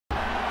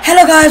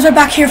Hello guys, we're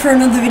back here for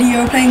another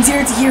video playing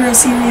Zero to Hero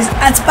series.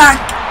 It's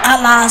back at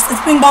last.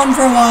 It's been gone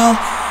for a while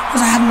because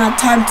I hadn't had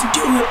time to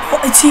do it,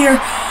 but it's here.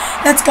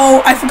 Let's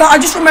go. I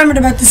just remembered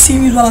about the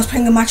series while I was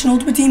playing a match in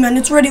Ultimate Team and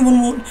it's already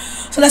 1-1.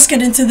 So let's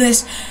get into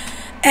this.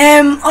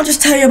 I'll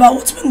just tell you about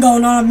what's been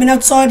going on. I've been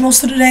outside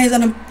most of the days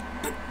and I'm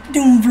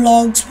doing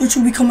vlogs which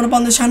will be coming up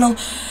on the channel.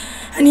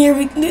 And here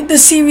the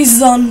series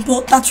is on,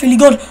 but that's really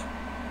good.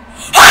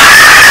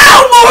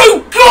 Oh my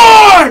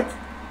god!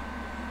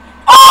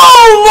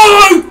 Oh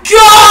my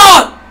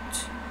god!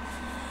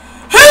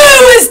 Who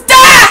is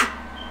that?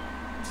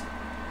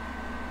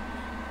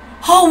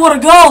 Oh, what a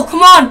goal!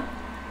 Come on!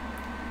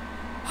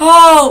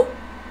 Oh!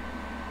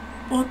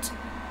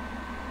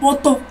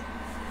 What the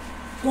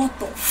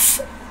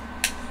f...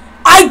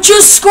 I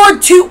just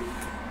scored 2!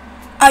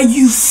 Are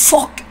you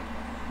fuck?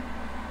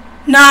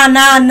 Nah,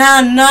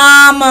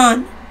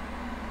 man.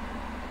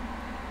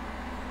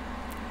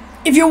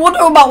 If you're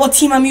wondering about what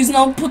team I'm using,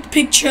 I'll put the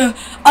picture.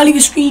 I'll leave a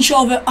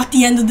screenshot of it at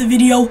the end of the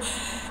video.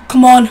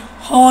 Come on.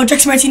 Oh,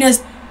 Jackson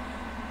Martinez.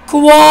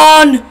 Come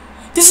on.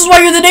 This is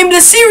why you're the name of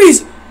the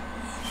series.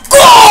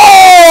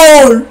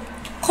 Goal!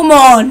 Come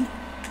on.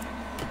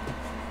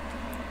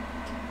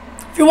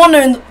 If you're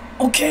wondering,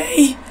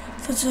 okay.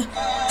 That's a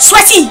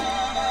sweaty.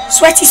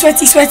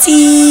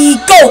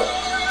 Go.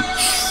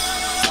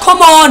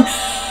 Come on.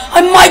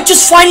 I might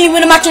just finally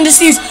win a match in the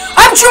series.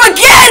 I'm through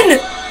again.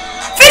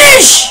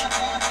 Finish.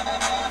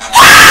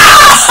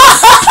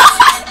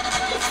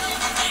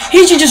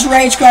 He should just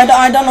rage quit.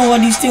 I don't know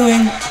what he's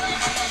doing.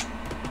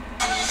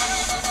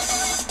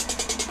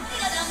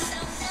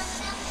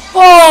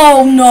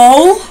 Oh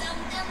no!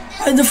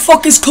 Why the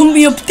fuck is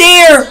Cumby up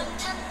there?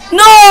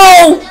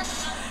 No!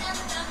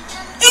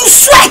 You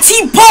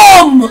sweaty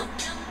bum!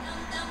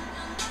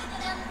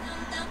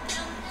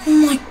 Oh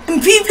my! In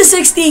FIFA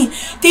 16,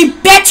 they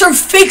better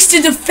fix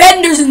the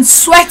defenders and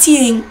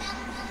sweatying.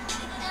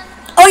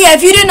 Oh yeah,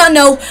 if you did not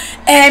know,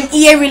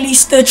 EA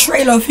released the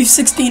trailer of FIFA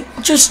 16.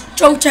 Just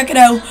go check it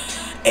out.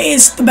 It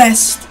is the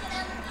best.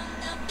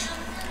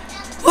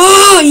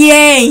 Oh,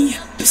 yay.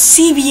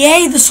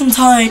 CBA this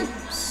sometimes.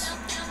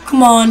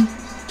 Come on.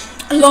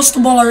 I lost the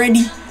ball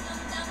already.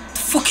 What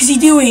the fuck is he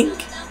doing?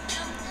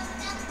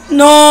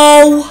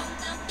 No.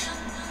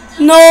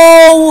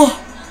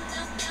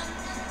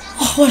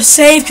 Oh, what a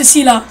save,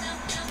 Casilla.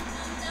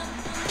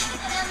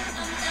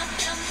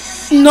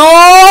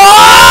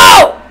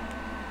 No!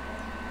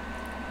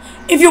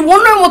 If you're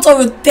wondering what's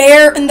over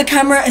there in the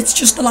camera, it's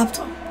just the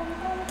laptop.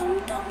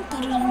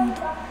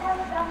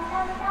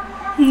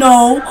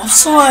 No,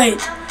 offside.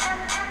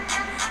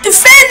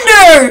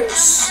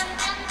 Defenders!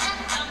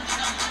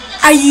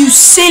 Are you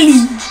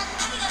silly?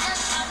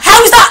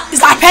 How is that? Is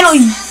that a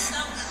penalty?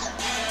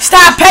 Is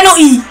that a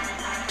penalty?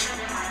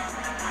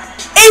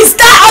 Is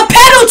that a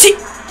penalty?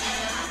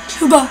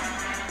 Who got?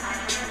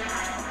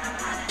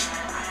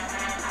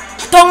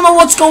 I don't know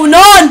what's going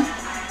on.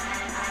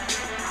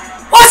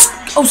 What's...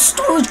 Oh,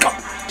 storage go.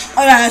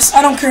 Oh yes,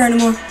 I don't care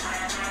anymore.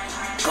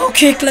 Go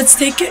kick, let's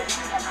take it.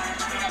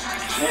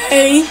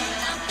 Hey.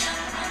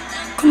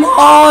 Come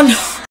on.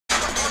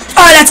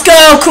 Alright, let's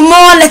go. Come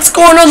on, let's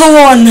go another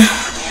one.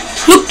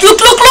 Look.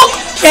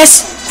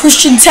 Yes,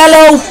 Christian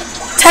Tello.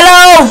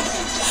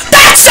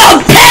 That's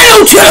a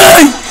penalty!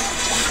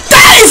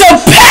 That is a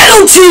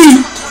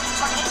penalty!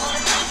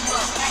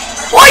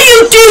 What are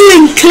you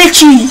doing,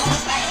 Killy?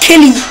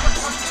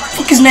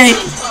 Fuck his name.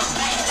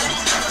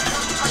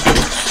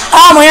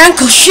 Ah, my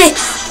ankle, shit.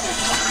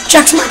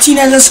 Jackson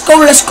Martinez, let's go.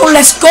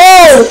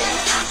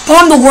 But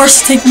I'm the worst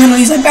to take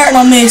penalties, I better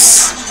not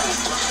miss.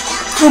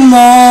 Come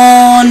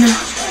on.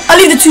 I'll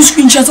leave the 2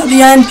 screenshots at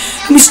the end.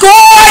 Can we score?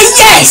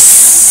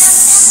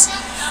 Yes!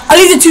 I'll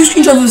leave the 2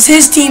 screenshots of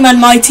his team and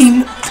my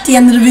team at the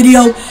end of the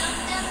video.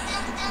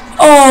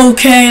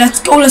 Okay, let's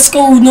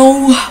go.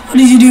 No, what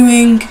is he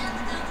doing?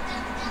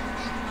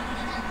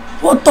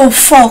 What the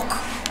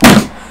fuck?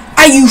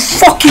 Are you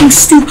fucking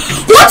stupid?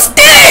 What's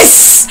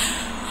this?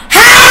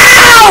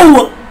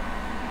 How?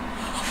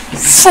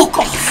 Fuck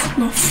off.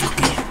 No, fuck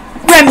it.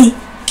 Remy.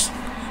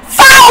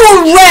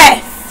 Foul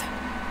ref.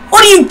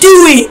 What are you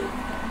doing?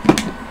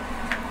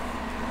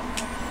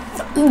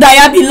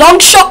 Diaby long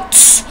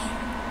shots.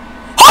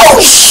 Oh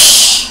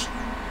shh.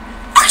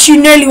 Actually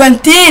nearly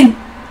went in.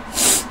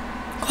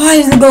 Why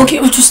is the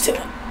goalkeeper just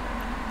doing?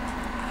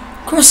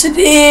 Cross it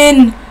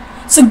in.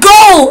 It's a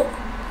goal.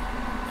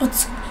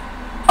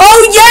 Oh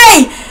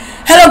yay!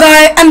 Hello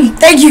guys,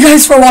 thank you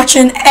guys for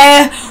watching.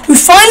 We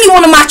finally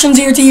won a match on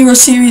Zero to Hero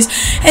series.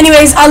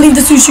 Anyways, I'll leave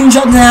the 2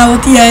 screenshots now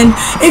at the end.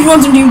 If you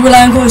want some new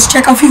Reliant coins,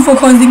 check out FIFA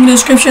coins, link in the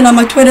description on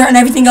my Twitter and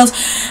everything else.